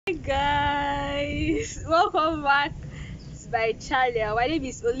Guys, welcome back to my channel. My name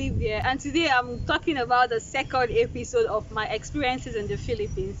is Olivia, and today I'm talking about the second episode of my experiences in the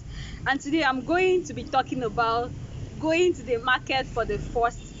Philippines. And today I'm going to be talking about going to the market for the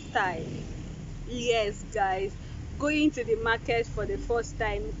first time. Yes, guys, going to the market for the first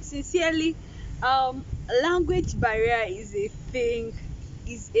time. Sincerely, language barrier is a thing.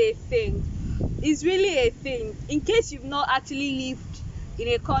 Is a thing. It's really a thing. In case you've not actually lived in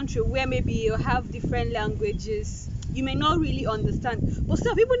a country where maybe you have different languages, you may not really understand. But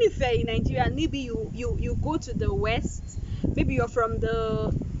still, even if you're in Nigeria, maybe you go to the west, maybe you're from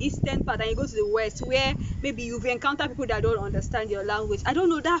the eastern part and you go to the west, where maybe you've encountered people that don't understand your language. I don't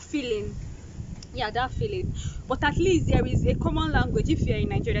know that feeling. Yeah, that feeling. But at least there is a common language. If you're in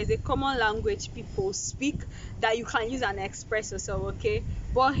Nigeria, there's a common language people speak that you can use and express yourself, okay?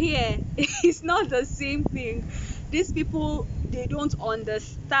 But here it's not the same thing. These people, they don't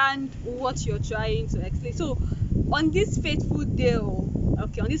understand what you're trying to explain. So on this fateful day,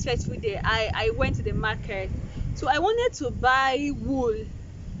 on this fateful day, I went to the market. So I wanted to buy wool.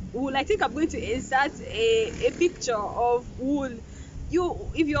 I think I'm going to insert a picture of wool.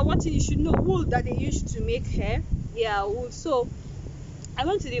 If you're watching, you should know wool that they used to make hair. Yeah, wool. So I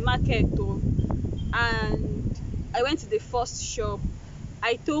went to the market though, and I went to the first shop.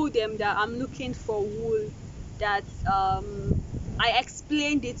 I told them that I'm looking for wool. That I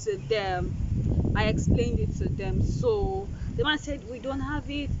explained it to them. So the man said, we don't have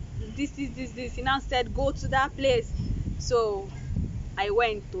it. This. He now said, go to that place. So I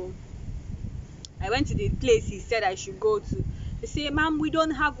went to. I went to the place he said I should go to. They say, ma'am, we don't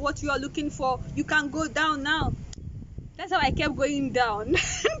have what you are looking for. You can go down now. That's how I kept going down.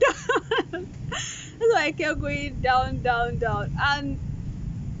 That's why I kept going down. And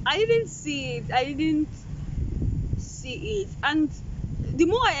I didn't see it. And the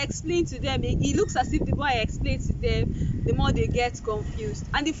more I explain to them, it looks as if the more I explain to them, the more they get confused.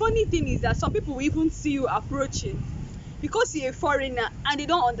 And the funny thing is that some people will even see you approaching because you're a foreigner and they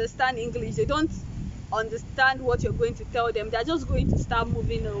don't understand English. They don't understand what you're going to tell them. They're just going to start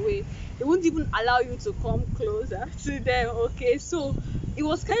moving away. They won't even allow you to come closer to them. Okay, so it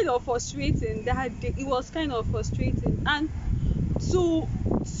was kind of frustrating that day. It was kind of frustrating. And to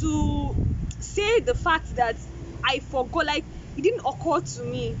say the fact that I forgot, like, it didn't occur to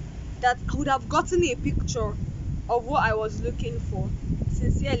me that I would have gotten a picture of what I was looking for.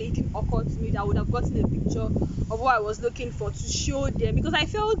 Sincerely, it didn't occur to me that I would have gotten a picture of what I was looking for to show them, because I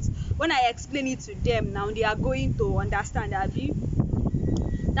felt when I explain it to them now, they are going to understand.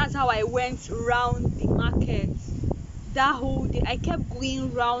 That's how I went round the market that whole day. I kept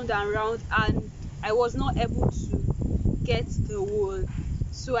going round and round, and I was not able to get the wool.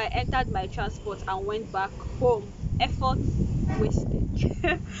 So I entered my transport and went back home. Effort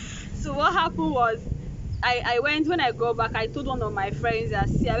wasted. So what happened was, I went. When I go back, I told one of my friends that,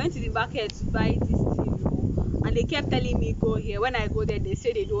 see, I went to the market to buy this thing, and they kept telling me, go here. When I go there, they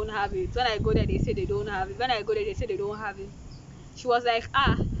say they don't have it. When I go there, they say they don't have it. When I go there, they say they don't have it. She was like,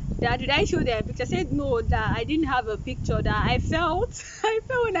 Dad, did I show them a picture? I said no, that I didn't have a picture. That I felt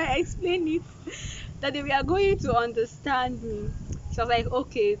when I explained it that they were going to understand me. She was like,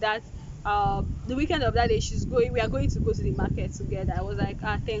 okay, that the weekend of that day we are going to go to the market together. I was like,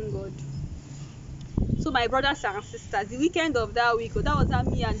 thank God. So my brothers and sisters, the weekend of that week, that was how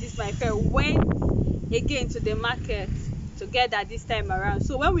me and this my friend went again to the market together this time around.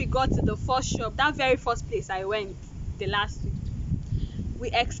 So when we got to the first shop, that very first place I went the last week,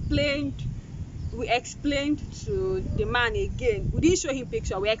 we explained to the man again. We didn't show him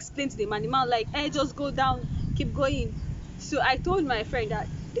picture. We explained to the man. The man was like, hey, just go down, keep going. So I told my friend that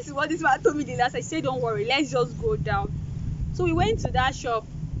this is what this man told me the last. I said, don't worry, let's just go down. So we went to that shop,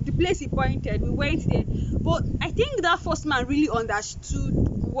 the place he pointed. We went there, but I think that first man really understood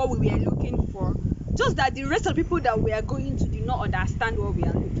what we were looking for. Just that the rest of the people that we are going to did not understand what we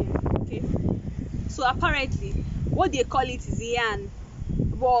are looking for. Okay, so apparently what they call it is yarn.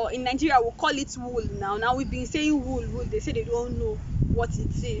 Well, in Nigeria we call it wool now. Now we've been saying wool. They say they don't know what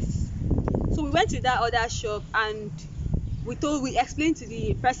it is. So we went to that other shop and we explained to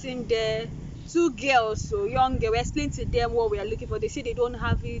the person there, two girls, so young girls, we explained to them what we are looking for. They say they don't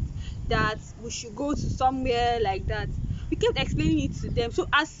have it, that we should go to somewhere like that. We kept explaining it to them. So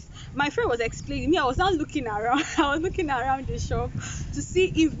as my friend was explaining me, I was not looking around. I was looking around the shop to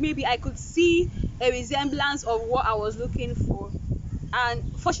see if maybe I could see a resemblance of what I was looking for.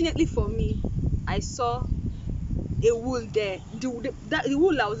 And fortunately for me, I saw a wool there. The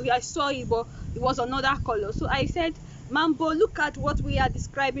wool I saw it, but it was another color. So I said, Mambo, look at what we are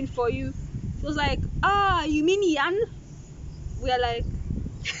describing for you. She was like, you mean yarn? We are like,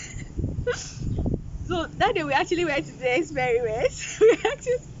 So that day we actually went to the experiment. We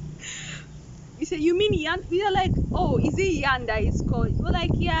actually, we said, you mean yarn? We are like, oh, is it yarn that is called? We're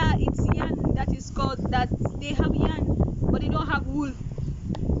like, yeah, it's yarn that is called that. They have yarn, but they don't have wool.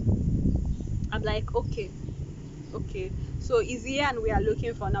 I'm like, okay, okay. So is yarn we are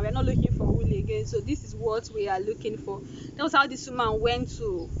looking for now? We're not looking for wool again. So this is what we are looking for. That was how this woman went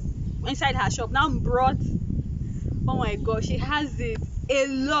to inside her shop. Now brought, oh my god, she has it a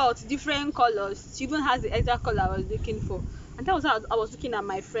lot different colors. She even has the exact color I was looking for. And that was how I was looking at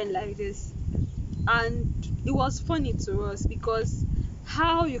my friend like this. And it was funny to us because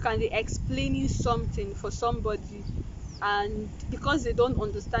how you can be explaining something for somebody, and because they don't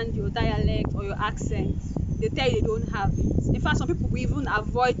understand your dialect or your accent, they tell you they don't have it. In fact, some people will even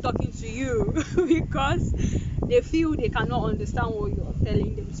avoid talking to you because they feel they cannot understand what you're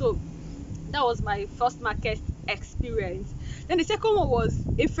telling them. So that was my first market experience. Then the second one was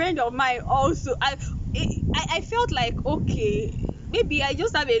a friend of mine also. I felt like, okay, maybe I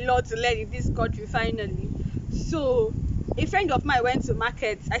just have a lot to learn in this country finally. So a friend of mine went to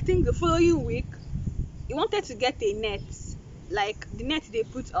market, I think the following week. He wanted to get a net, like the net they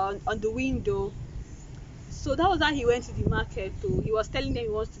put on the window. So that was how he went to the market too. He was telling them he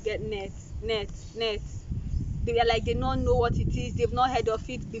wants to get nets. They were like, they don't know what it is, they've not heard of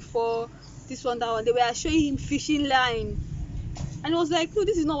it before. This one, that one. They were showing him fishing line, and I was like, no,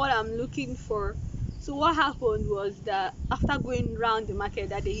 this is not what I'm looking for. So what happened was that after going round the market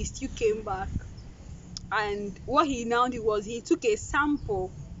that day, he still came back, and what he now did was he took a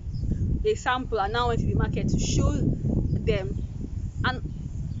sample and now went to the market to show them. And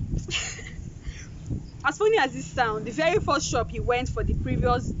as funny as this sound, the very first shop he went for the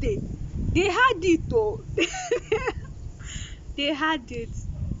previous day, they had it though. They had it,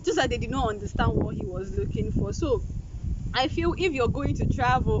 just that they did not understand what he was looking for. So I feel if you're going to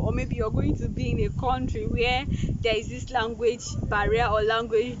travel, or maybe you're going to be in a country where there is this language barrier or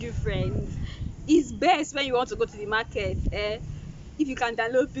language difference, it's best when you want to go to the market, if you can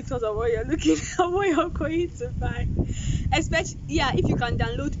download pictures of what you're looking of what you're going to buy. Especially, yeah, if you can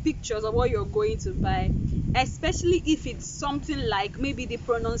download pictures of what you're going to buy, especially if it's something like maybe the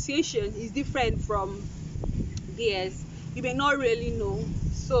pronunciation is different from theirs, you may not really know.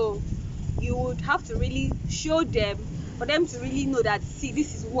 So you would have to really show them, for them to really know that, see,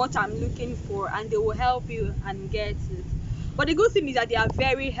 this is what I'm looking for, and they will help you and get it. But the good thing is that they are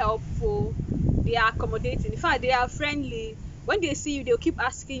very helpful, they are accommodating, in fact they are friendly. When they see you, they'll keep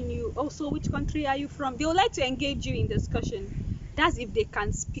asking you, oh, so which country are you from? They would like to engage you in discussion. That's if they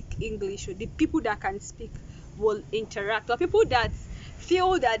can speak English. Or the people that can speak will interact, or people that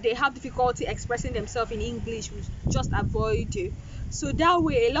feel that they have difficulty expressing themselves in English will just avoid you. So that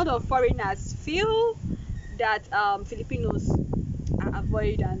way a lot of foreigners feel that Filipinos are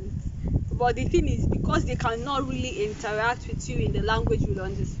avoidant. But the thing is, because they cannot really interact with you in the language you'll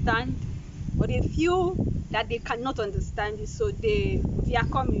understand, or they feel that they cannot understand you, so they are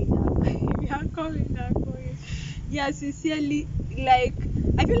coming now. We are coming now. Yeah, sincerely, like,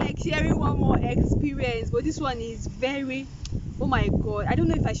 I feel like sharing one more experience, but this one is very, oh my god, I don't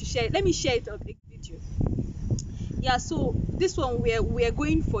know if I should share it. Let me share it on the video. Yeah, so this one we're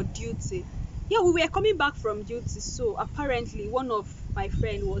going for duty. Yeah, we were coming back from duty, so apparently one of my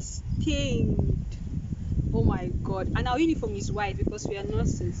friend was stained. Oh my god, and our uniform is white because we are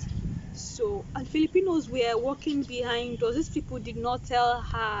nurses. So, and Filipinos were walking behind us. These people did not tell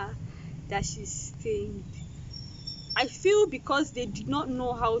her that she's stained. I feel because they did not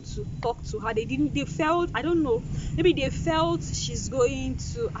know how to talk to her. They felt, I don't know, maybe they felt she's going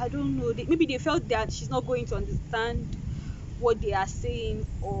to, I don't know, maybe they felt that she's not going to understand what they are saying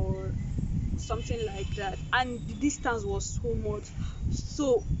or something like that. And the distance was so much.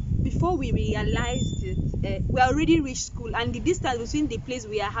 So before we realized it, we already reached school, and the distance between the place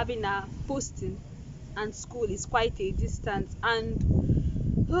we are having our posting and school is quite a distance. And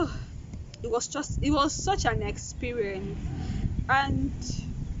it was such an experience. And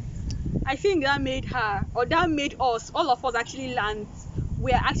I think that made her, or that made us, all of us actually learn.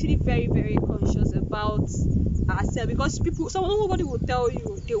 We are actually very, very conscious about ourselves, because nobody will tell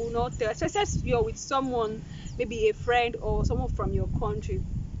you, they will not tell, especially if you're with someone, maybe a friend or someone from your country,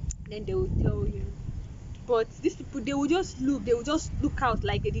 then they will tell you. But these people, they will just look out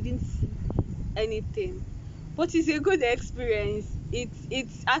like they didn't see anything. But it's a good experience.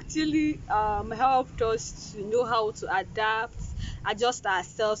 It's actually helped us to know how to adapt, adjust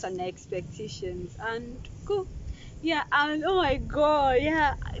ourselves and expectations, and go. Yeah, and oh my god,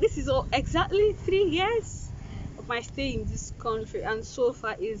 yeah, this is all exactly 3 years of my stay in this country, and so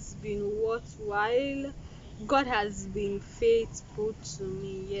far it's been worthwhile. God has been faithful to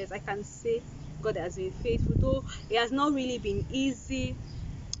me. Yes, I can say God has been faithful, though it has not really been easy.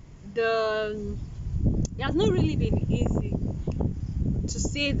 The It has not really been easy, to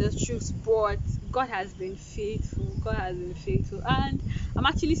say the truth, but God has been faithful. God has been faithful, and I'm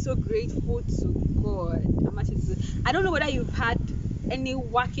actually so grateful to God. I don't know whether you've had any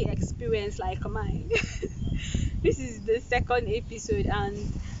wacky experience like mine. This is the second episode, and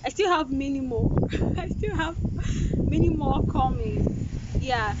I still have many more. I still have many more coming.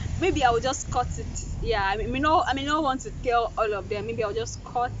 Yeah, maybe I will just cut it. Yeah, I may not want to tell all of them. Maybe I'll just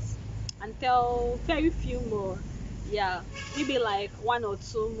cut and tell very few more. Yeah, maybe like one or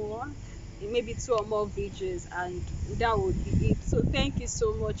two more, maybe two or more videos, and that would be it. So thank you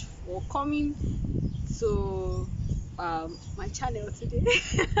so much for coming to my channel today.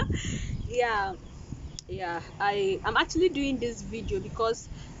 Yeah, I'm actually doing this video because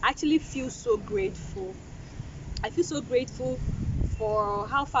I actually feel so grateful. I feel so grateful for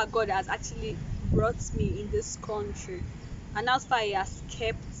how far God has actually brought me in this country, and how far He has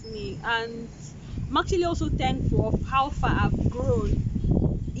kept me. And I'm actually also thankful of how far I've grown.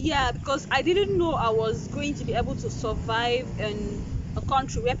 Yeah, because I didn't know I was going to be able to survive in a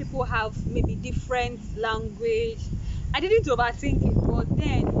country where people have maybe different language. I didn't overthink it, but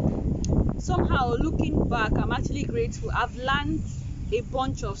then somehow looking back, I'm actually grateful. I've learned a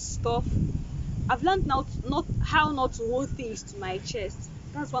bunch of stuff. I've learned now not how not to hold things to my chest.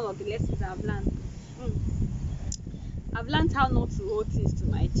 That's one of the lessons I've learned. Mm. I've learned how not to hold things to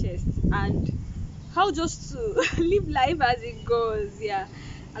my chest, and how just to live life as it goes. Yeah,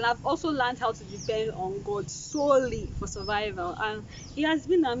 and I've also learned how to depend on God solely for survival, and it has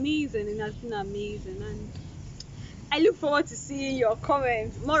been amazing. And I look forward to seeing your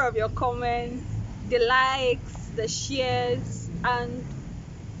comments, more of your comments, the likes, the shares, and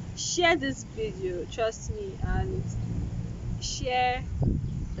share this video. Trust me, and share,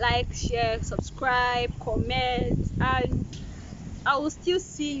 like, share, subscribe, comment, and I will still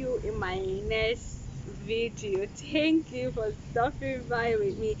see you in my next video. Thank you for stopping by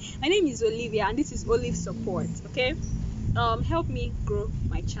with me. My name is Olivia, and this is Olive Support. Okay, help me grow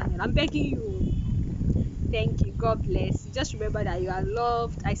my channel. I'm begging you. Thank you. God bless. Just remember that you are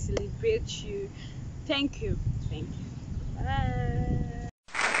loved. I celebrate you. Thank you. Thank you. Bye.